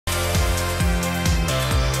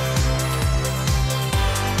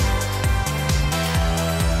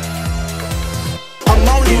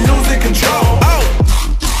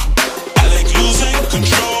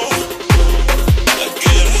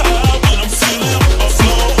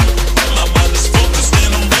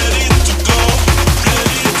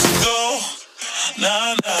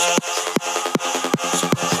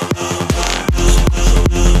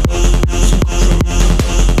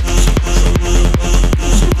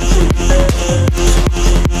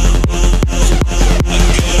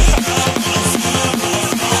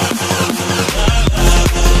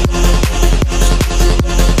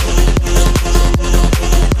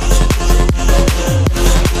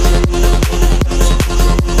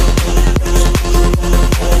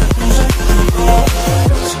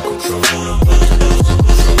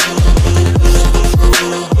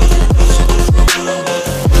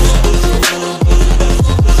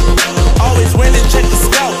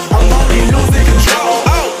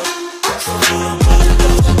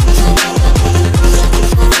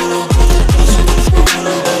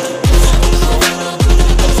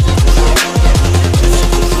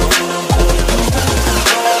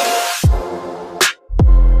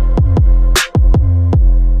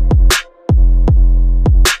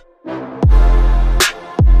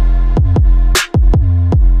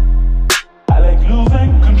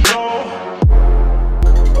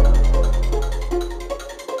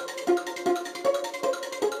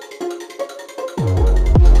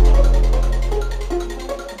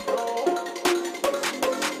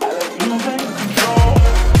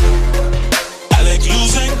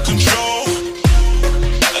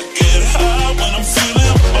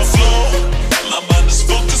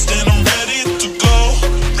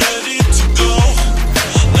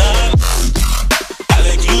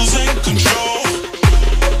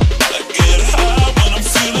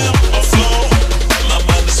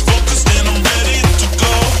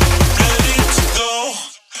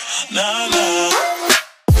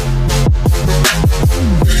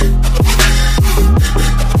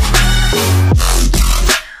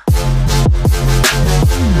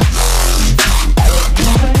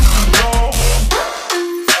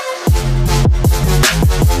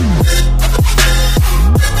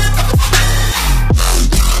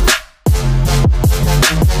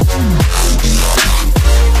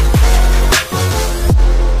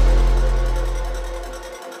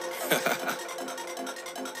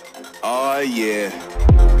Yeah.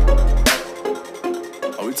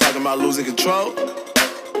 Are we talking about losing control?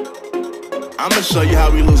 I'ma show you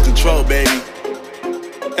how we lose control, baby.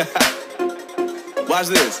 Watch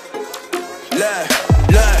this. Look,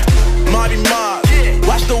 Marty Mark.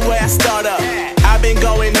 Watch the way I start up. I've been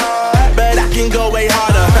going hard, but I can go way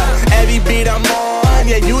harder. Every beat I'm on,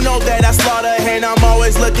 yeah, you know that I slaughter. And I'm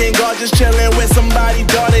always looking gorgeous, chilling with somebody's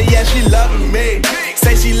daughter. Yeah, she loving me.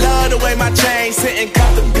 Say she love the way my chain sit and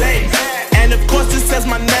contemplate. And of course it says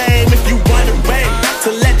my name if you wondering.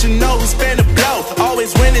 To let you know who's finna blow.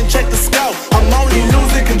 Always win and check the scope. I'm only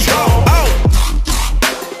losing control. Oh,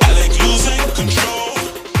 I like losing control.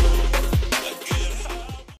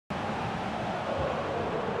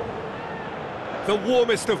 The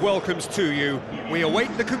warmest of welcomes to you. We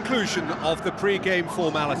await the conclusion of the pre-game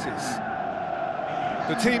formalities.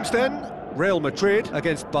 The teams then, Real Madrid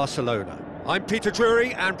against Barcelona. I'm Peter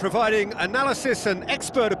Drury, and providing analysis and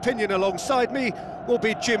expert opinion alongside me will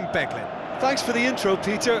be Jim Beglin. Thanks for the intro,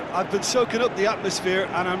 Peter. I've been soaking up the atmosphere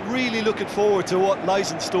and I'm really looking forward to what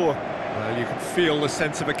lies in store. Well, you can feel the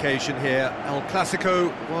sense of occasion here. El Clasico,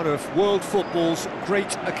 one of world football's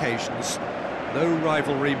great occasions. No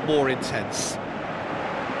rivalry more intense.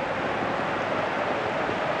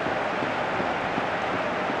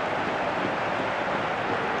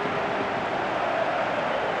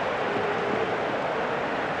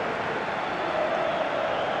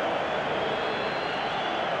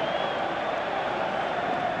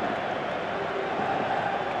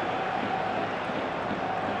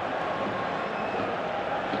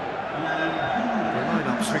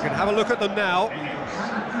 We can have a look at them now.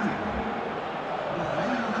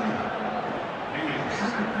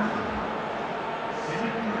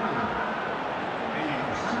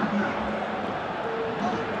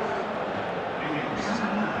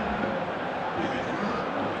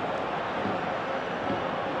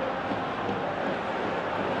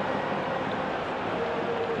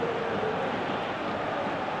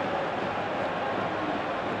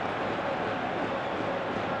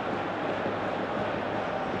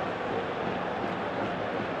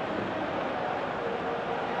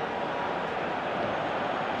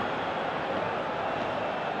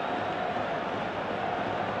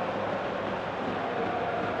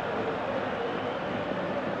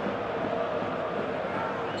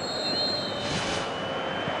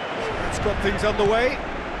 Got things underway.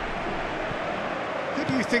 Who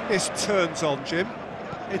do you think this turns on, Jim?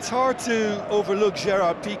 It's hard to overlook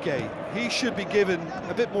Gerard Piqué. He should be given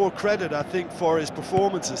a bit more credit, I think, for his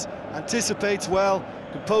performances. Anticipates well,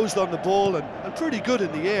 composed on the ball and pretty good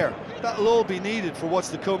in the air. That'll all be needed for what's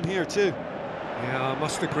to come here too. Yeah, I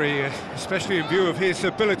must agree, especially in view of his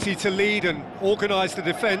ability to lead and organise the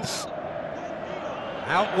defence.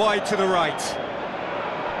 Out wide to the right.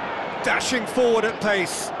 Dashing forward at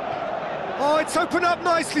pace. Oh, it's opened up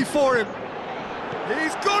nicely for him.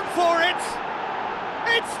 He's gone for it.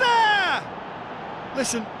 It's there!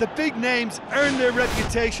 Listen, the big names earn their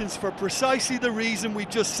reputations for precisely the reason we've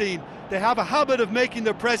just seen. They have a habit of making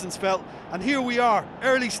their presence felt, and here we are,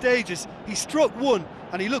 early stages. He struck one,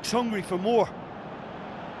 and he looks hungry for more.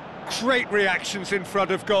 Great reactions in front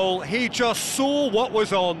of goal. He just saw what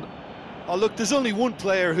was on. Oh, look, there's only one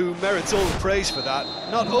player who merits all the praise for that.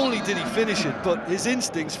 Not only did he finish it, but his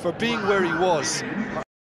instincts for being where he was